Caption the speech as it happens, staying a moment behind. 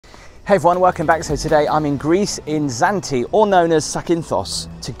Hey everyone, welcome back. So today I'm in Greece in Zante, or known as Zakynthos,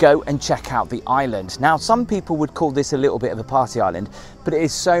 to go and check out the island. Now some people would call this a little bit of a party island, but it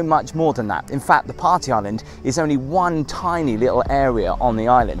is so much more than that. In fact, the party island is only one tiny little area on the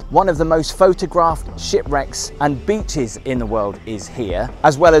island. One of the most photographed shipwrecks and beaches in the world is here,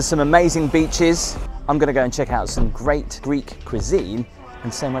 as well as some amazing beaches. I'm going to go and check out some great Greek cuisine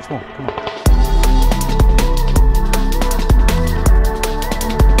and so much more. Come on.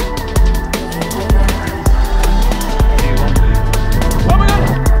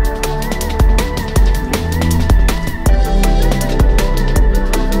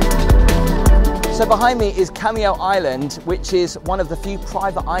 So behind me is Cameo Island, which is one of the few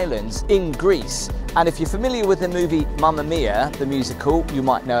private islands in Greece. And if you're familiar with the movie Mamma Mia, the musical, you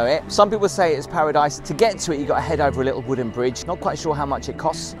might know it. Some people say it's paradise. To get to it, you got to head over a little wooden bridge. Not quite sure how much it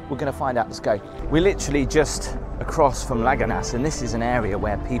costs. We're going to find out. Let's go. We're literally just across from Alykanas, and this is an area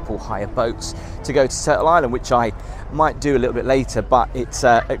where people hire boats to go to Turtle Island, which I might do a little bit later, but it's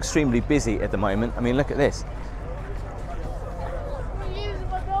extremely busy at the moment. I mean, look at this.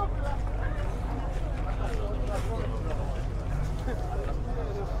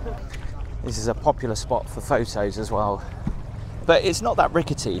 This is a popular spot for photos as well, but it's not that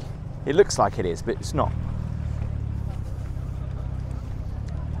rickety. It looks like it is, but it's not.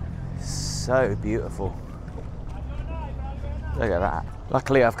 So beautiful. Look at that.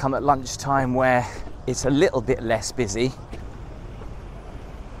 Luckily I've come at lunchtime where it's a little bit less busy.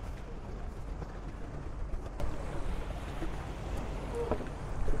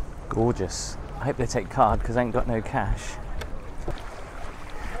 Gorgeous. I hope they take card because I ain't got no cash.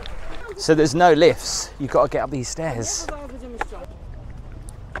 So there's no lifts, you've got to get up these stairs.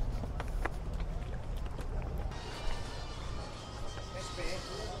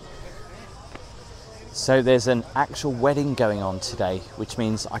 So there's an actual wedding going on today, which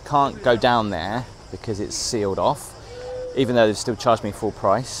means I can't go down there because it's sealed off, even though they've still charged me full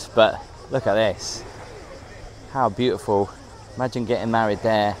price. But look at this, how beautiful. Imagine getting married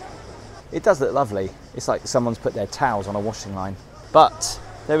there. It does look lovely. It's like someone's put their towels on a washing line. But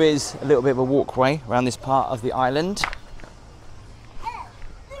there is a little bit of a walkway around this part of the island.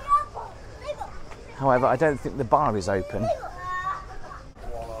 However, I don't think the bar is open.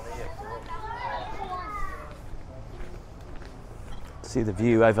 See the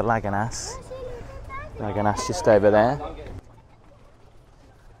view over Alykanas. Alykanas just over there.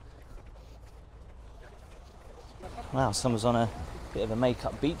 Wow, someone's on a bit of a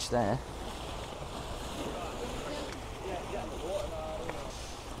make-up beach there.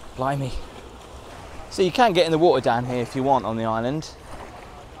 Blimey. So you can get in the water down here if you want on the island,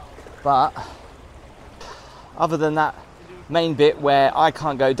 but other than that main bit where I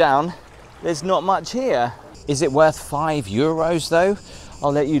can't go down, there's not much here. Is it worth €5 though?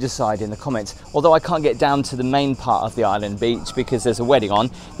 I'll let you decide in the comments. Although I can't get down to the main part of the island beach because there's a wedding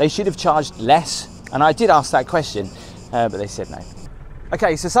on, they should have charged less, and I did ask that question, but they said no.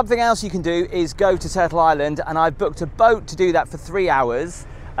 Okay, so something else you can do is go to Turtle Island, and I've booked a boat to do that for 3 hours.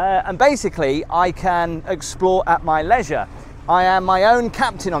 And basically I can explore at my leisure. I am my own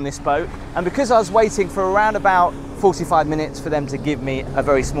captain on this boat, and because I was waiting for around about 45 minutes for them to give me a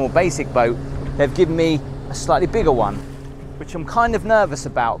very small basic boat, they've given me a slightly bigger one, which I'm kind of nervous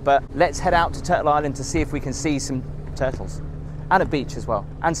about, but let's head out to Turtle Island to see if we can see some turtles and a beach as well,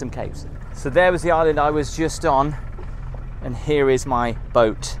 and some caves. So there was the island I was just on, and here is my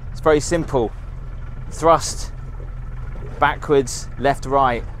boat. It's very simple. Thrust, backwards, left,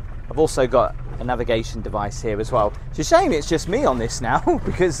 right. I've also got a navigation device here as well. It's a shame it's just me on this now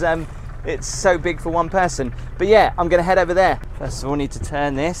because it's so big for one person. But yeah, I'm gonna head over there. First of all, I need to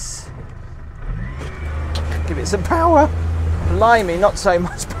turn this. Give it some power. Blimey, not so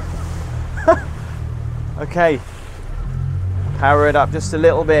much. Okay, power it up just a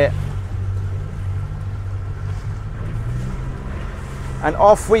little bit. And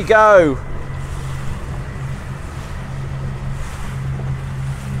off we go.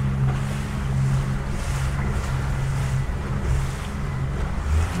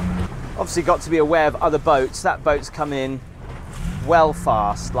 Obviously got to be aware of other boats. That boat's come in well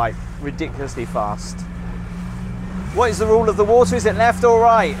fast, like ridiculously fast. What is the rule of the water? Is it left or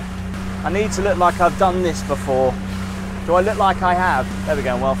right? I need to look like I've done this before. Do I look like I have? There we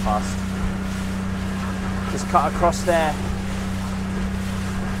go, well fast. Just cut across their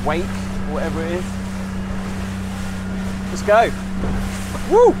wake, whatever it is. Let's go.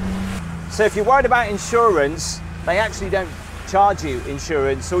 Woo! So if you're worried about insurance, they actually don't charge you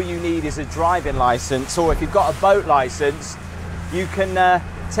insurance. All you need is a driving license, or if you've got a boat license, you can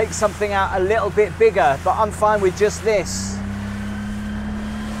take something out a little bit bigger, but I'm fine with just this.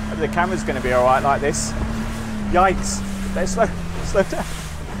 the camera's going to be all right like this. Yikes! Better slow down.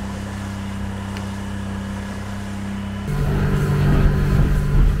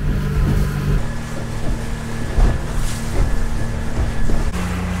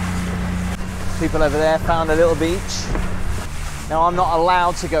 People over there found a little beach. Now I'm not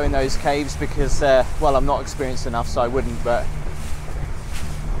allowed to go in those caves because, well, I'm not experienced enough, so I wouldn't, but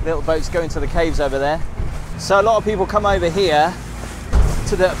little boats go into the caves over there. So a lot of people come over here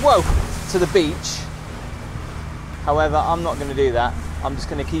to the beach. However, I'm not going to do that. I'm just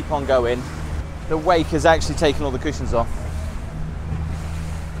going to keep on going. The wake has actually taken all the cushions off.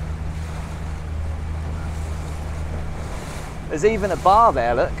 There's even a bar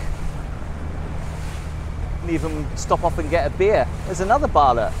there, look. You can even stop off and get a beer. There's another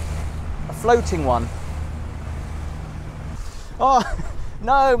bar, look. A floating one. Oh,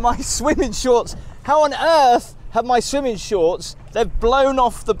 no, my swimming shorts. How on earth have my swimming shorts? They've blown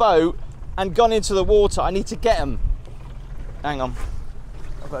off the boat and gone into the water. I need to get them. Hang on.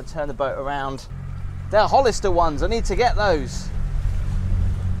 I've got to turn the boat around. They're Hollister ones. I need to get those.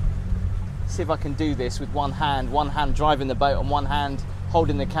 See if I can do this with one hand driving the boat and one hand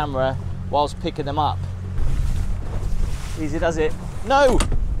holding the camera whilst picking them up. Easy does it. No!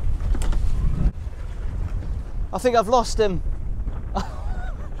 I think I've lost them.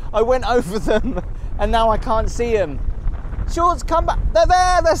 I went over them and now I can't see them. Shorts, come back. They're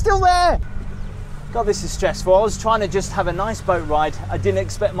there, they're still there. God, this is stressful. I was trying to just have a nice boat ride. I didn't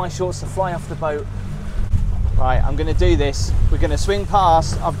expect my shorts to fly off the boat. Right, I'm gonna do this. We're gonna swing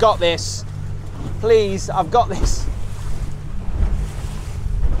past. I've got this. Please, I've got this.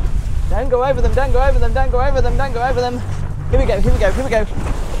 Don't go over them, don't go over them, don't go over them, don't go over them. Here we go, here we go, here we go.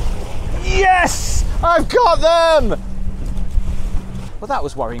 Yes! I've got them! Well, that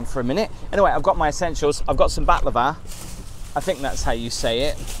was worrying for a minute. Anyway, I've got my essentials. I've got some baklava. I think that's how you say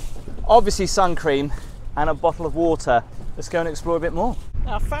it. Obviously sun cream and a bottle of water. Let's go and explore a bit more.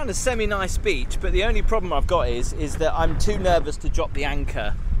 Now, I found a semi-nice beach, but the only problem I've got is that I'm too nervous to drop the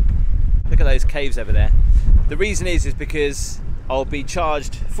anchor. Look at those caves over there. The reason is because I'll be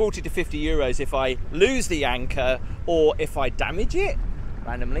charged 40 to 50 euros if I lose the anchor or if I damage it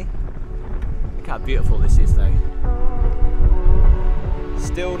randomly. Look how beautiful this is though.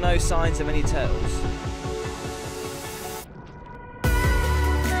 Still no signs of any turtles.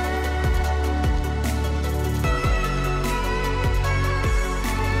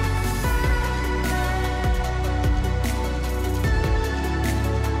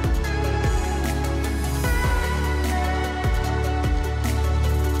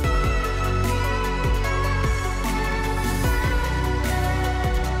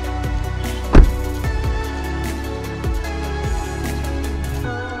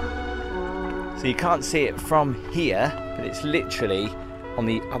 So you can't see it from here, but it's literally on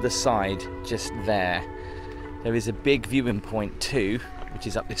the other side, just there. There is a big viewing point too, which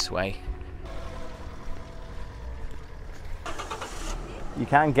is up this way. You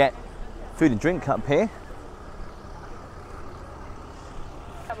can get food and drink up here.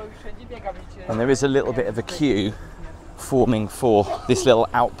 And there is a little bit of a queue forming for this little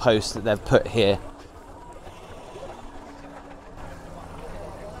outpost that they've put here.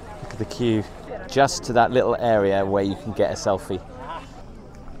 Look at the queue. Just to that little area where you can get a selfie.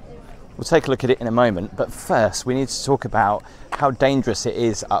 We'll take a look at it in a moment, but first we need to talk about how dangerous it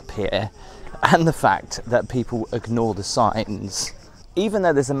is up here and the fact that people ignore the signs. Even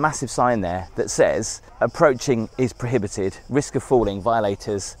though there's a massive sign there that says approaching is prohibited, risk of falling,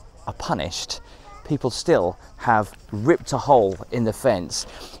 violators are punished, people still have ripped a hole in the fence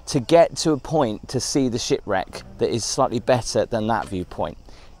to get to a point to see the shipwreck that is slightly better than that viewpoint.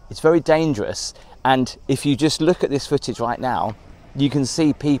 It's very dangerous, and if you just look at this footage right now, you can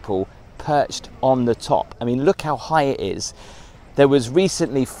see people perched on the top. I mean, look how high it is. There was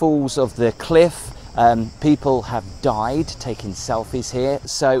recently falls of the cliff. People have died taking selfies here,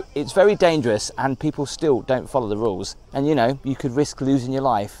 so it's very dangerous and people still don't follow the rules. And you know, you could risk losing your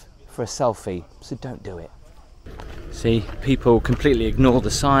life for a selfie, so don't do it. See, people completely ignore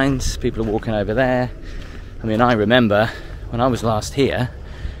the signs. People are walking over there. I mean, I remember when I was last here,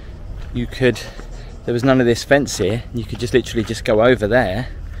 there was none of this fence here. You could just literally just go over there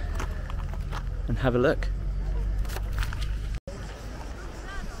and have a look.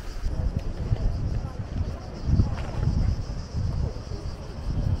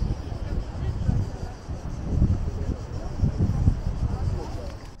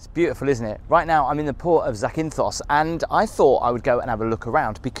 It's beautiful, isn't it? Right now I'm in the port of Zakynthos and I thought I would go and have a look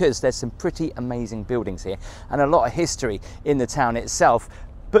around because there's some pretty amazing buildings here and a lot of history in the town itself.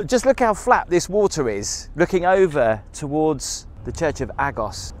 But just look how flat this water is, looking over towards the church of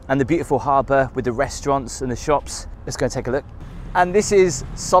Agios, and the beautiful harbour with the restaurants and the shops. Let's go and take a look. And this is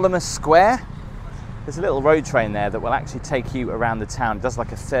Solomos Square. There's a little road train there that will actually take you around the town. It does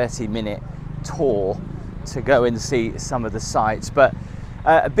like a 30-minute tour to go and see some of the sights. But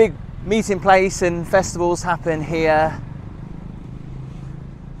a big meeting place and festivals happen here.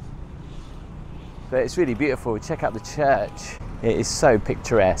 But it's really beautiful. Check out the church. It is so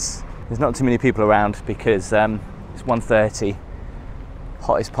picturesque. There's not too many people around because it's 1:30,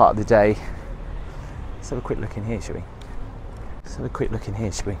 hottest part of the day. Let's have a quick look in here, shall we? Let's have a quick look in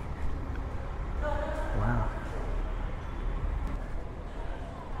here, shall we? Wow.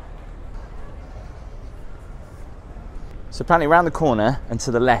 So apparently around the corner and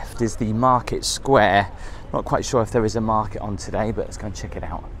to the left is the market square. Not quite sure if there is a market on today, but let's go and check it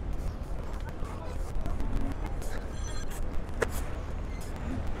out.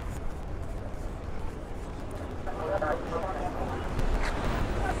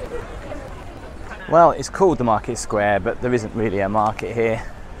 Well, it's called the market square, but there isn't really a market here.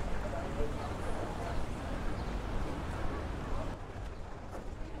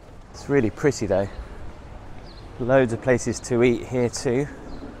 It's really pretty though. Loads of places to eat here too.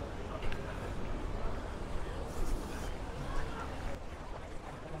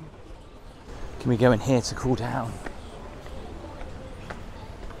 Can we go in here to cool down?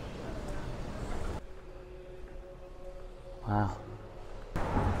 Wow.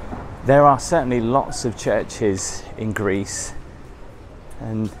 There are certainly lots of churches in Greece,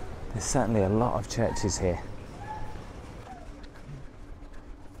 and there's certainly a lot of churches here.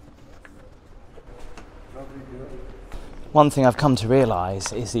 One thing I've come to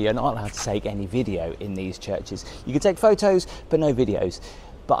realise is that you're not allowed to take any video in these churches. You can take photos, but no videos.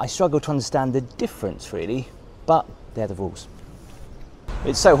 But I struggle to understand the difference really, but they're the rules.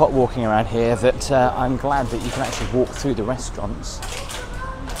 It's so hot walking around here that I'm glad that you can actually walk through the restaurants.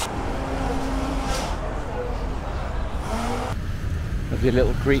 Lovely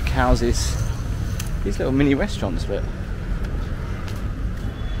little Greek houses, these little mini restaurants, but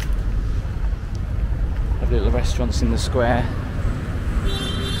lovely little restaurants in the square.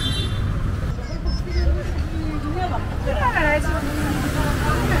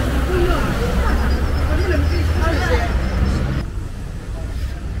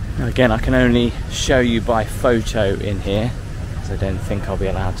 Now again, I can only show you by photo in here, because I don't think I'll be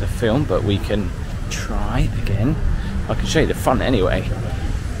allowed to film, but we can try again. I can show you the front anyway.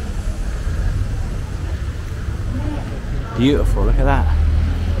 Beautiful, look at that.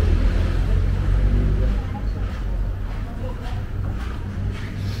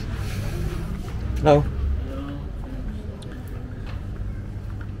 Hello.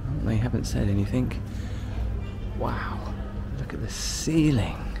 They haven't said anything. Wow, look at the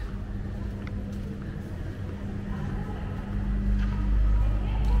ceiling.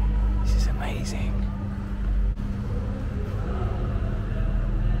 This is amazing.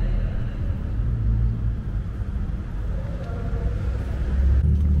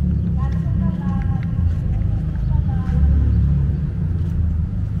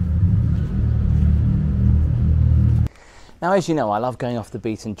 Now, as you know, I love going off the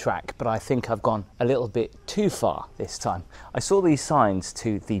beaten track, but I think I've gone a little bit too far this time. I saw these signs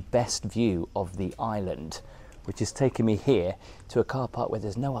to the best view of the island, which has taken me here to a car park where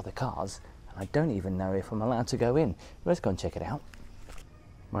there's no other cars, and I don't even know if I'm allowed to go in. Let's go and check it out.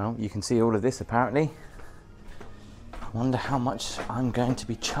 Well, you can see all of this apparently. I wonder how much I'm going to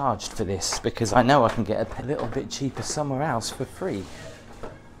be charged for this, because I know I can get a little bit cheaper somewhere else for free.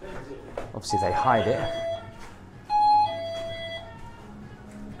 Obviously they hide it.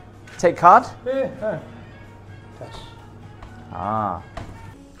 Take card? Yeah. Ah.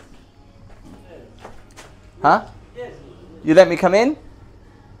 Huh? Yes. You let me come in?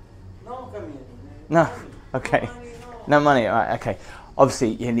 No, come in. No. Okay. No money. All right. Okay. Obviously,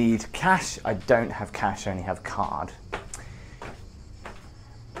 you need cash. I don't have cash. I only have card.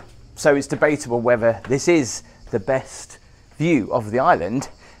 So it's debatable whether this is the best view of the island,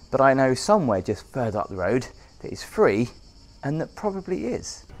 but I know somewhere just further up the road that is free, and that probably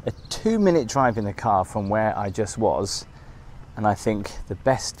is. A 2-minute drive in the car from where I just was, and I think the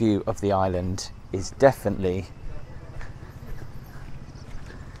best view of the island is definitely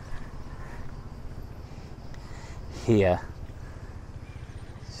here.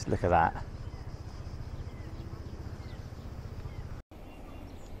 Just look at that.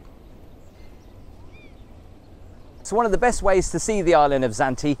 So one of the best ways to see the island of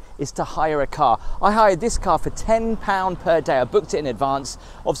Zante is to hire a car. I hired this car for £10 per day. I booked it in advance,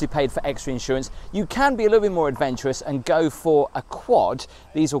 obviously paid for extra insurance. You can be a little bit more adventurous and go for a quad.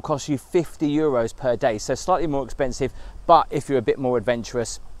 These will cost you €50 per day, so slightly more expensive, But if you're a bit more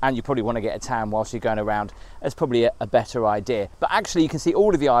adventurous and you probably want to get a tan whilst you're going around, that's probably a better idea. But actually you can see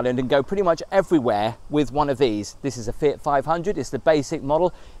all of the island and go pretty much everywhere with one of these. This is a Fiat 500, it's the basic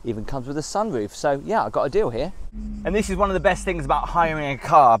model, even comes with a sunroof. So yeah, I got a deal here. And this is one of the best things about hiring a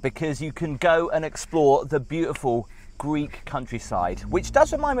car, because you can go and explore the beautiful Greek countryside, which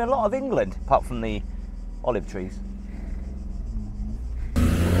does remind me a lot of England, apart from the olive trees.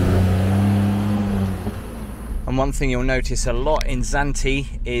 And one thing you'll notice a lot in Zante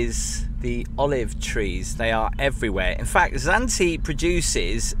is the olive trees. They are everywhere. In fact, Zante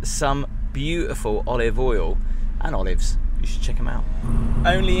produces some beautiful olive oil and olives. You should check them out.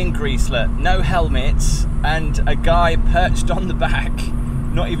 Only in Greece, look, no helmets and a guy perched on the back,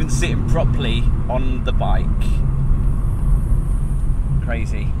 not even sitting properly on the bike.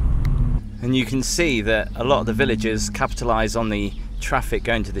 Crazy. And you can see that a lot of the villagers capitalise on the traffic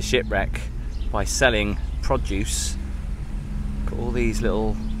going to the shipwreck by selling produce. Got all these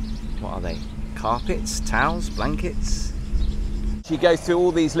little, what are they? Carpets, towels, blankets. You go through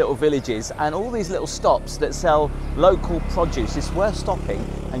all these little villages and all these little stops that sell local produce. It's worth stopping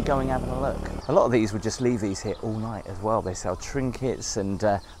and going having a look. A lot of these would just leave these here all night as well. They sell trinkets and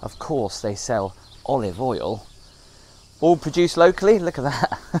of course they sell olive oil. All produced locally, look at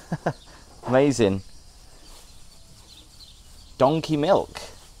that. Amazing. Donkey milk.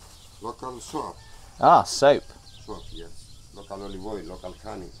 Local soap. Ah, soap. Soap, yes. Local olive oil, local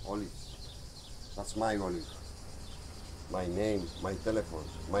honey, olives. That's my olive. My name, my telephone,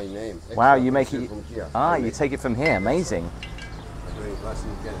 my name. Wow, you make it. From here. Ah, you take it from here. Amazing.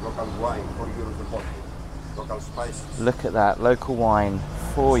 Local wine, 4 euros a bottle. Local spices. Look at that, local wine,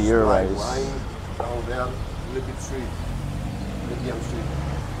 €4. Wine down there, a little bit sweet, medium sweet.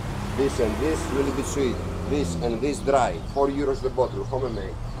 This and this, really bit sweet. This and this dry, 4 euros the bottle,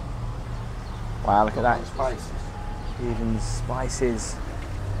 homemade. Wow, look at that. Spices. Even spices.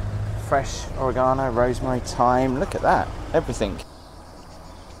 Fresh oregano, rosemary, thyme. Look at that. Everything.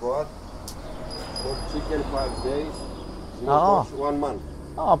 What? Chicken 5 days. Oh. 1 month.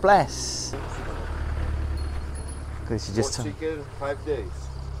 Oh, bless. This is just chicken 5 days.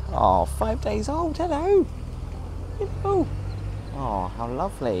 Oh, 5 days old. Hello. Hello. Oh, how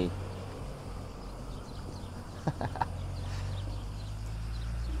lovely.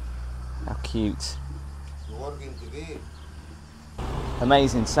 How cute. Working TV.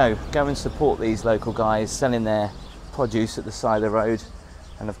 Amazing. So go and support these local guys selling their produce at the side of the road,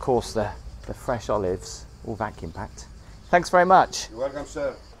 and of course the fresh olives, all vacuum packed. Thanks very much. You're welcome,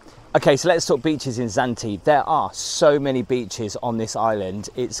 sir. Okay, so let's talk beaches in Zante. There are so many beaches on this island,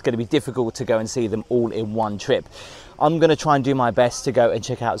 it's going to be difficult to go and see them all in one trip. I'm going to try and do my best to go and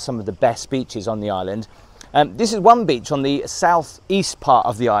check out some of the best beaches on the island. This is one beach on the southeast part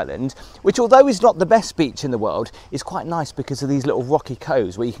of the island, which, although is not the best beach in the world, is quite nice because of these little rocky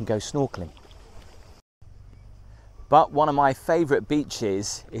coves where you can go snorkeling. But one of my favourite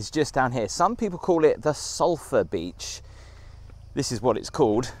beaches is just down here. Some people call it the Sulphur Beach. This is what it's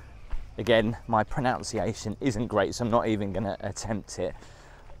called. Again, my pronunciation isn't great, so I'm not even going to attempt it.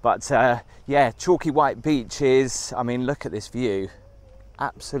 But yeah, chalky white beaches. I mean, look at this view.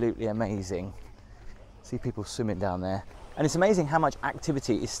 Absolutely amazing. See people swimming down there. And it's amazing how much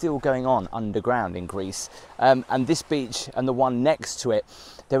activity is still going on underground in Greece. And this beach and the one next to it,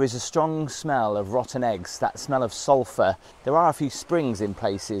 there is a strong smell of rotten eggs, that smell of sulphur. There are a few springs in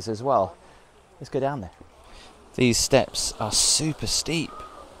places as well. Let's go down there. These steps are super steep.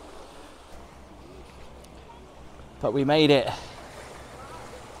 But we made it.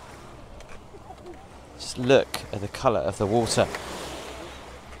 Just look at the colour of the water.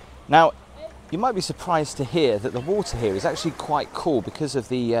 Now, you might be surprised to hear that the water here is actually quite cool because of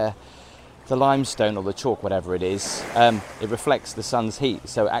the limestone or the chalk, whatever it is. It reflects the sun's heat,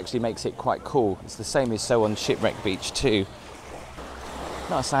 so it actually makes it quite cool. It's the same as so on Shipwreck Beach too.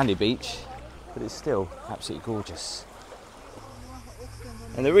 Not a sandy beach, but it's still absolutely gorgeous.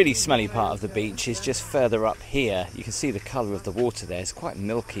 And the really smelly part of the beach is just further up here. You can see the colour of the water there. It's quite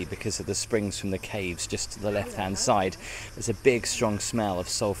milky because of the springs from the caves just to the left hand side. There's a big strong smell of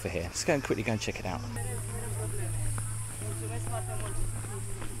sulphur here. Let's go and quickly go and check it out.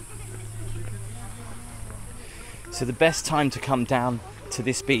 So the best time to come down to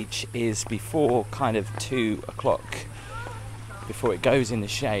this beach is before kind of 2 o'clock, before it goes in the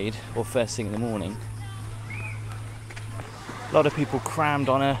shade, or first thing in the morning. A lot of people crammed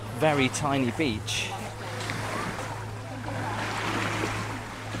on a very tiny beach.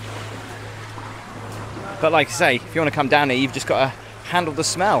 But like I say, if you want to come down here, you've just got to handle the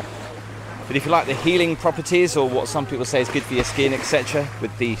smell. But if you like the healing properties, or what some people say is good for your skin, etc.,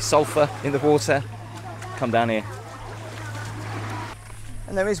 with the sulphur in the water, come down here.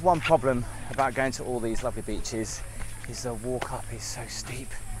 And there is one problem about going to all these lovely beaches, is the walk up is so steep.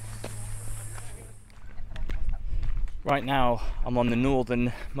 Right now I'm on the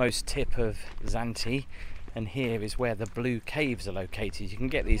northernmost tip of Zante, and here is where the Blue Caves are located. You can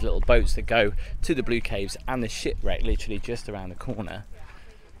get these little boats that go to the Blue Caves and the shipwreck literally just around the corner.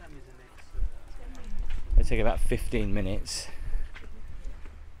 They take about 15 minutes.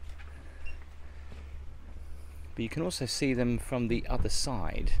 But you can also see them from the other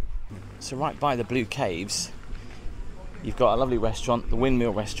side. So right by the Blue Caves, you've got a lovely restaurant, the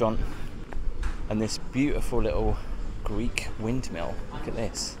Windmill Restaurant, and this beautiful little Greek windmill. Look at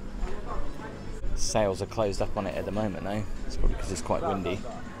this. Sails are closed up on it at the moment though. It's probably because it's quite windy.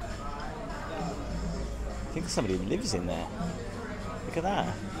 I think somebody lives in there. Look at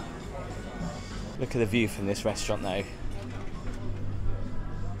that. Look at the view from this restaurant though.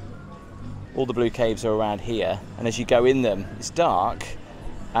 All the Blue Caves are around here, and as you go in them, it's dark,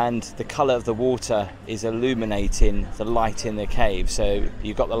 and the colour of the water is illuminating the light in the cave. So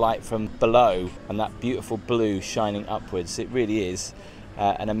you've got the light from below and that beautiful blue shining upwards. It really is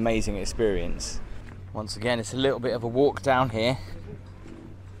an amazing experience. Once again, it's a little bit of a walk down here.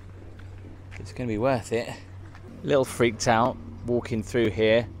 It's going to be worth it. A little freaked out walking through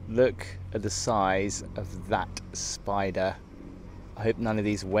here. Look at the size of that spider. I hope none of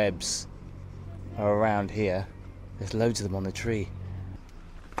these webs are around here. There's loads of them on the tree.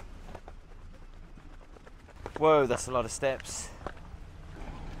 Whoa, that's a lot of steps.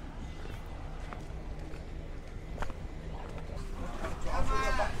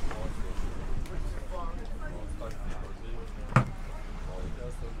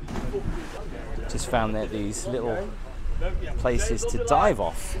 Just found that these little places to dive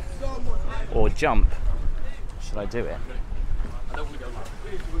off or jump. Should I do it?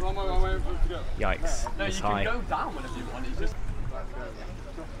 Yikes, No, it's you high. can go down whenever you want.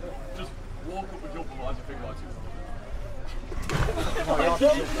 Just walk up and jump, otherwise you figure out too.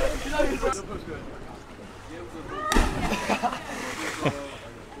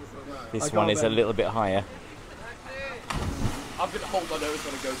 This one is a little bit higher. I'm going to hold my nose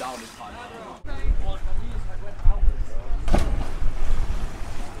when I go down this time.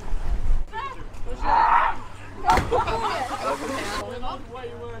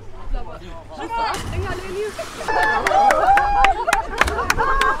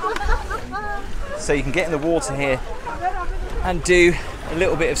 So you can get in the water here and do a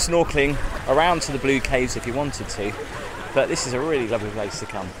little bit of snorkeling around to the Blue Caves if you wanted to, but this is a really lovely place to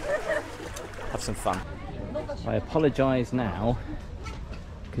come. Have some fun. I apologise now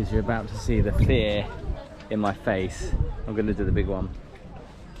because you're about to see the fear in my face. I'm going to do the big one.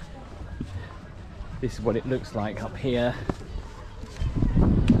 This is what it looks like up here.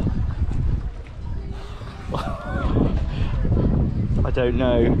 I don't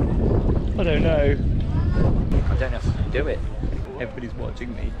know. I don't know. I don't know if I can do it. Everybody's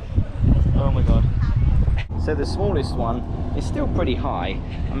watching me. Oh my god. So the smallest one is still pretty high.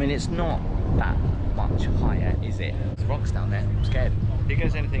 I mean, it's not that much higher, is it? There's rocks down there. I'm scared. Here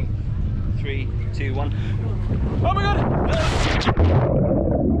goes anything. 3, 2, 1. Oh my god!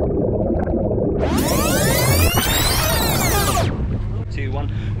 2,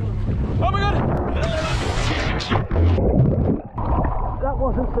 1. Oh my god! That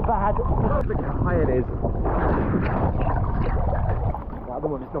wasn't so bad. Look how high it is. The other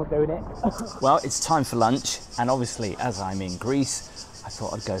one is not doing it. Well, it's time for lunch, and obviously, as I'm in Greece, I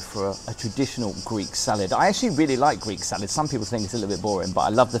thought I'd go for a traditional Greek salad. I actually really like Greek salad. Some people think it's a little bit boring, but I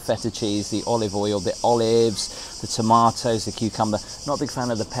love the feta cheese, the olive oil, the olives, the tomatoes, the cucumber. Not a big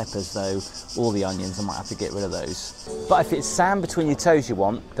fan of the peppers though, or the onions. I might have to get rid of those. But if it's sand between your toes you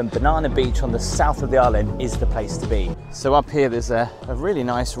want, then Banana Beach on the south of the island is the place to be. So up here there's a really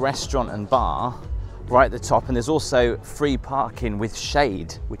nice restaurant and bar right at the top, and there's also free parking with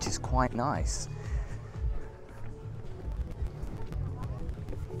shade, which is quite nice.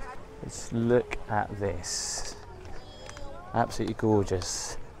 Let's look at this. Absolutely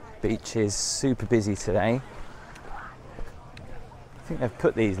gorgeous. Beach is super busy today. I think they've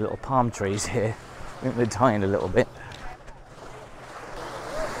put these little palm trees here. I think they're dying a little bit.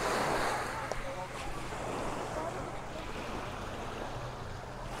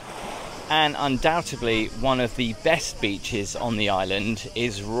 And undoubtedly one of the best beaches on the island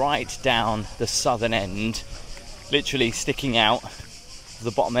is right down the southern end, literally sticking out. The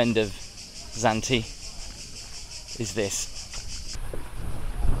bottom end of Zante is this.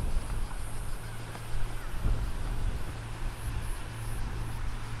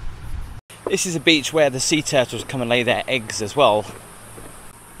 This is a beach where the sea turtles come and lay their eggs as well.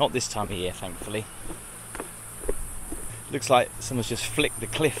 Not this time of year, thankfully. Looks like someone's just flicked the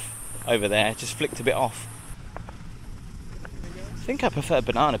cliff over there, just flicked a bit off. I think I prefer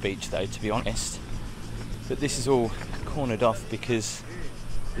Banana Beach though, to be honest. But this is all cornered off because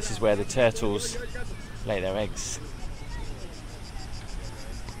this is where the turtles lay their eggs.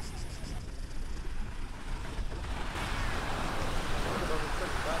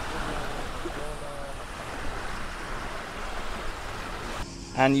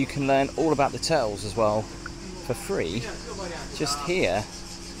 And you can learn all about the turtles as well for free, just here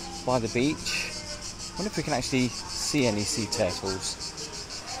by the beach. I wonder if we can actually see any sea turtles.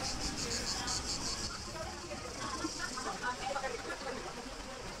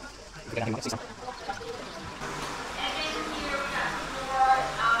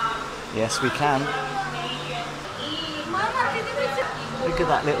 Yes, we can. Look at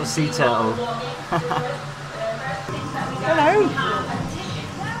that little sea turtle. Hello.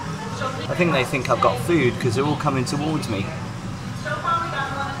 I think they think I've got food because they're all coming towards me.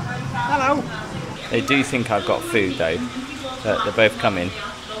 Hello. They do think I've got food though. They're both coming.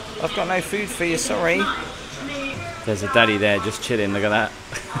 I've got no food for you, sorry. There's a daddy there just chilling, look at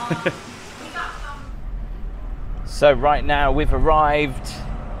that. So right now we've arrived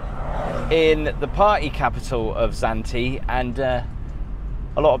in the party capital of Zante, and a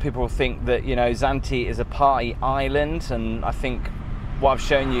lot of people think that, you know, Zante is a party island, and I think what I've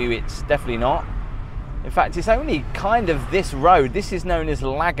shown you, it's definitely not. In fact, it's only kind of this road. This is known as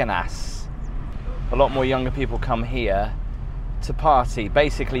Alykanas. A lot more younger people come here to party,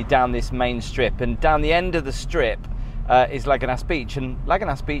 basically down this main strip, and down the end of the strip is Alykanas Beach, and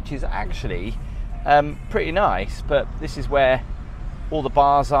Alykanas Beach is actually pretty nice, but this is where all the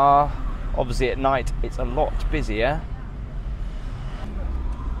bars are. Obviously at night it's a lot busier.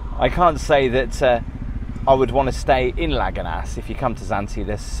 I can't say that I would want to stay in Alykanas. If you come to Zante,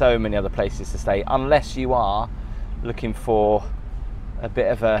 there's so many other places to stay, unless you are looking for a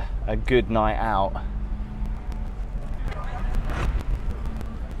bit of a good night out.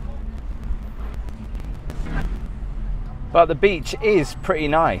 But the beach is pretty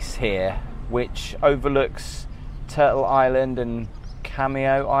nice here, which overlooks Turtle Island and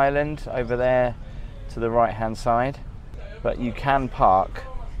Cameo Island over there to the right hand side. But you can park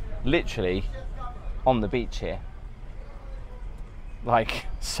literally on the beach here, like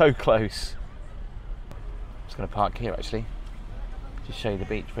so close. I'm just going to park here actually, just show you the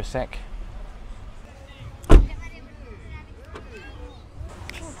beach for a sec.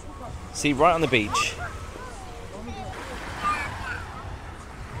 See, right on the beach.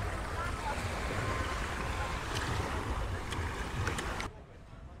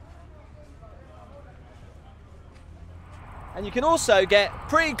 And you can also get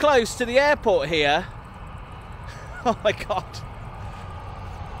pretty close to the airport here. Oh my god.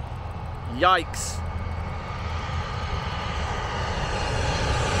 Yikes.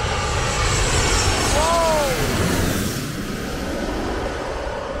 Whoa!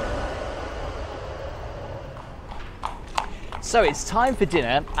 So it's time for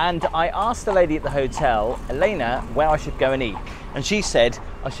dinner, and I asked the lady at the hotel, Elena, where I should go and eat. And she said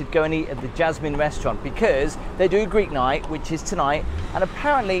I should go and eat at the Jasmine restaurant because they do a Greek night, which is tonight, and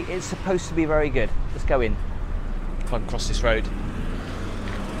apparently it's supposed to be very good. Let's go in. If I can cross this road.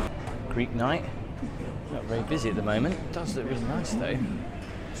 Greek night. Not very busy at the moment. It does look really nice though.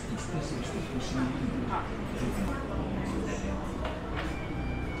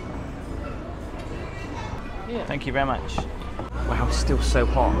 Yeah. Thank you very much. Wow, it's still so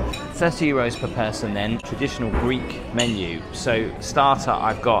hot. 30 euros per person then, traditional Greek menu. So starter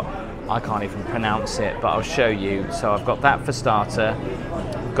I've got, I can't even pronounce it, but I'll show you. So I've got that for starter.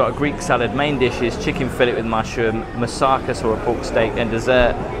 I've got a Greek salad, main dishes, chicken fillet with mushroom, moussakis or a pork steak, and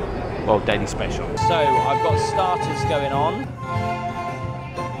dessert, well, daily special. So I've got starters going on.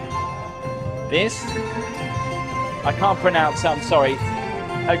 This, I can't pronounce it, I'm sorry.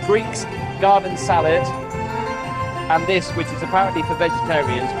 A Greek garden salad. And this, which is apparently for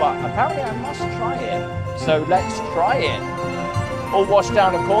vegetarians, but apparently I must try it. So let's try it. All washed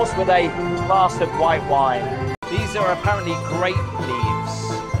down, of course, with a glass of white wine. These are apparently grape leaves.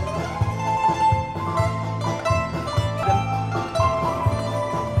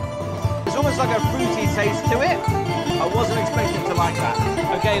 There's almost like a fruity taste to it. I wasn't expecting to like that.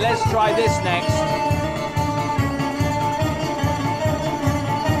 Okay, let's try this next.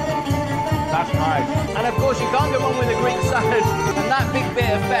 That's nice. And of course you can't go wrong with a Greek salad. And that big bit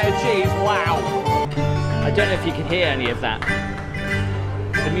of feta cheese, wow. I don't know if you can hear any of that.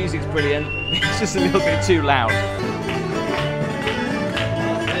 The music's brilliant. It's just a little bit too loud.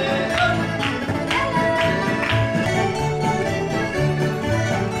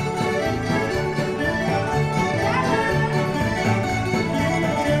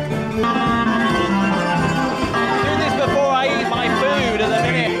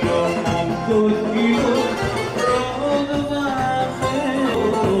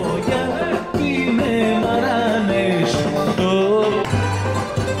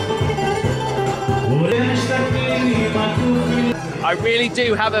 I really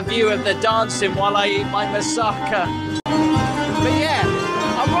do have a view of the dancing while I eat my moussaka. But yeah,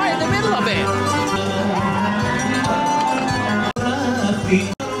 I'm right in the middle of it.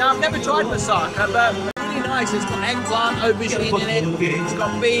 Now, I've never tried moussaka, but really nice. It's got eggplant, aubergine in it. It's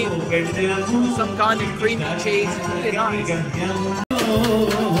got beef, some kind of creamy cheese. It's really nice.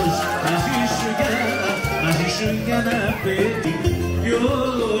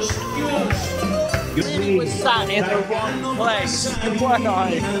 Really was sat in the wrong place, weren't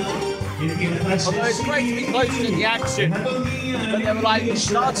I? Although it's great to be closer to the action, but they were like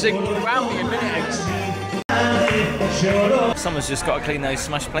dancing all around me a minute ago. Someone's just got to clean those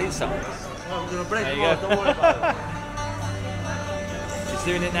smashed plates up. There you go. She's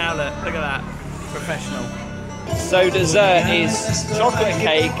doing it now, look at that. Professional. So dessert is chocolate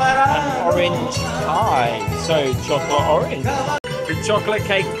cake and orange pie. So chocolate orange. The chocolate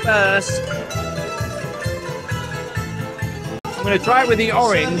cake first. I'm going to try it with the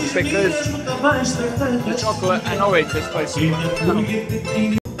orange because the chocolate and orange are supposed to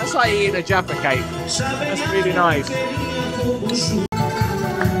be. That's like eating a Jaffa cake. That's really nice.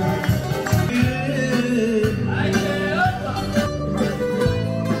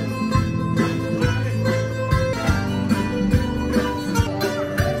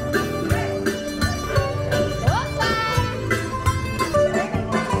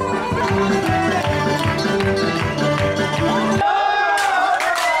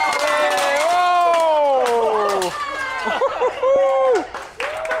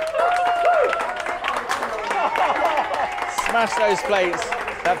 Smash those plates.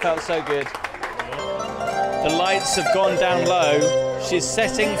 That felt so good. The lights have gone down low. She's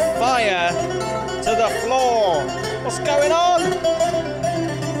setting fire to the floor. What's going on?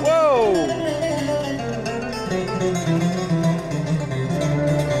 Whoa!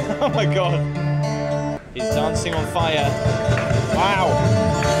 Oh my God. He's dancing on fire. Wow.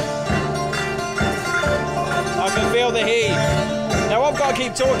 I can feel the heat. Now I've got to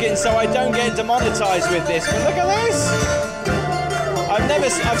keep talking so I don't get demonetized with this, but look at this!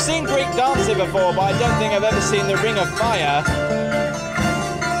 I've seen Greek dancing before, but I don't think I've ever seen the Ring of Fire.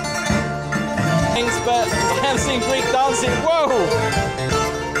 But I have seen Greek dancing, whoa!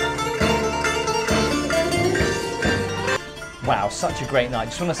 Wow, such a great night.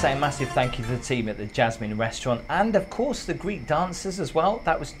 Just want to say a massive thank you to the team at the Jasmine restaurant and of course the Greek dancers as well.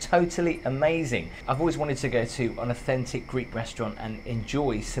 That was totally amazing. I've always wanted to go to an authentic Greek restaurant and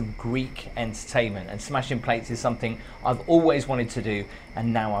enjoy some Greek entertainment, and smashing plates is something I've always wanted to do,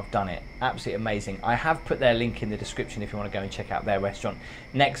 and now I've done it. Absolutely amazing. I have put their link in the description if you want to go and check out their restaurant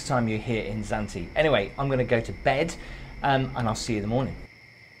next time you're here in Zante. Anyway, I'm going to go to bed and I'll see you in the morning.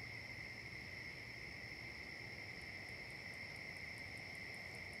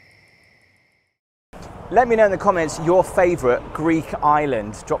 Let me know in the comments your favourite Greek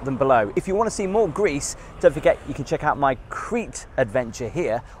island. Drop them below. If you want to see more Greece, don't forget you can check out my Crete adventure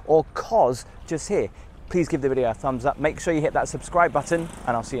here, or Kos just here. Please give the video a thumbs up. Make sure you hit that subscribe button,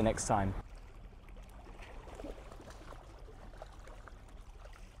 and I'll see you next time.